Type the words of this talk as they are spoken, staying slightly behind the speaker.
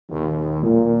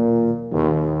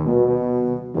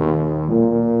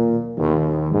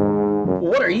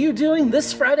are you doing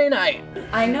this Friday night?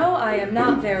 I know I am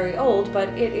not very old, but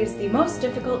it is the most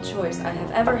difficult choice I have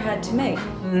ever had to make.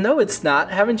 No, it's not.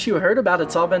 Haven't you heard about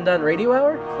It's All Been Done Radio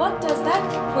Hour? What does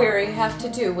that query have to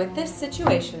do with this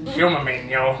situation?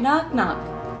 Knock,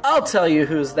 knock. I'll tell you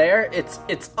who's there.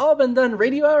 It's All Been Done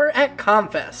Radio Hour at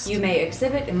Comfest. You may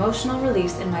exhibit emotional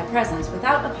release in my presence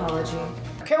without apology.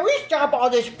 Can we stop all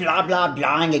this blah blah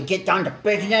blah and get down to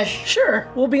business? Sure,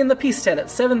 we'll be in the Peace Tent at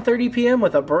 7:30 p.m.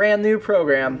 with a brand new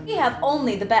program. We have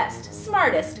only the best,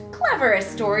 smartest, cleverest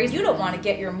stories. You don't want to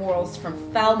get your morals from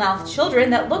foul-mouthed children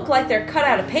that look like they're cut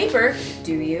out of paper,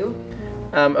 do you?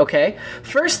 Okay.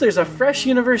 First, there's a fresh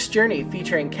universe journey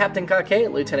featuring Captain Kake,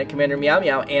 Lieutenant Commander Meow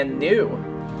Meow, and New.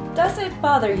 Does it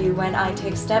bother you when I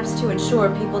take steps to ensure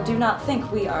people do not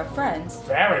think we are friends?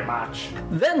 Very much.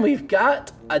 Then we've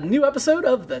got a new episode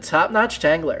of the Topnotch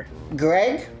Tangler.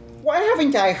 Greg, why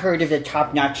haven't I heard of the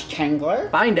Topnotch Tangler?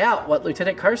 Find out what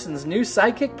Lieutenant Carson's new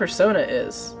sidekick persona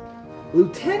is.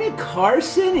 Lieutenant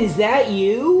Carson, is that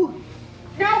you?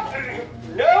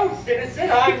 No,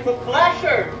 citizen, I'm the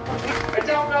Flasher. I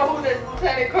don't know who this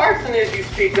Lieutenant Carson is you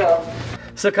speak of.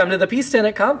 So come to the Peace Tent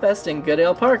at Comfest in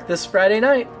Goodale Park this Friday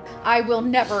night. I will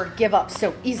never give up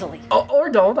so easily. Oh, or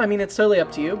don't, I mean it's totally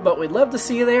up to you, but we'd love to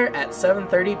see you there at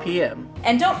 7:30 p.m.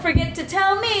 And don't forget to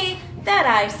tell me that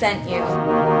I sent you.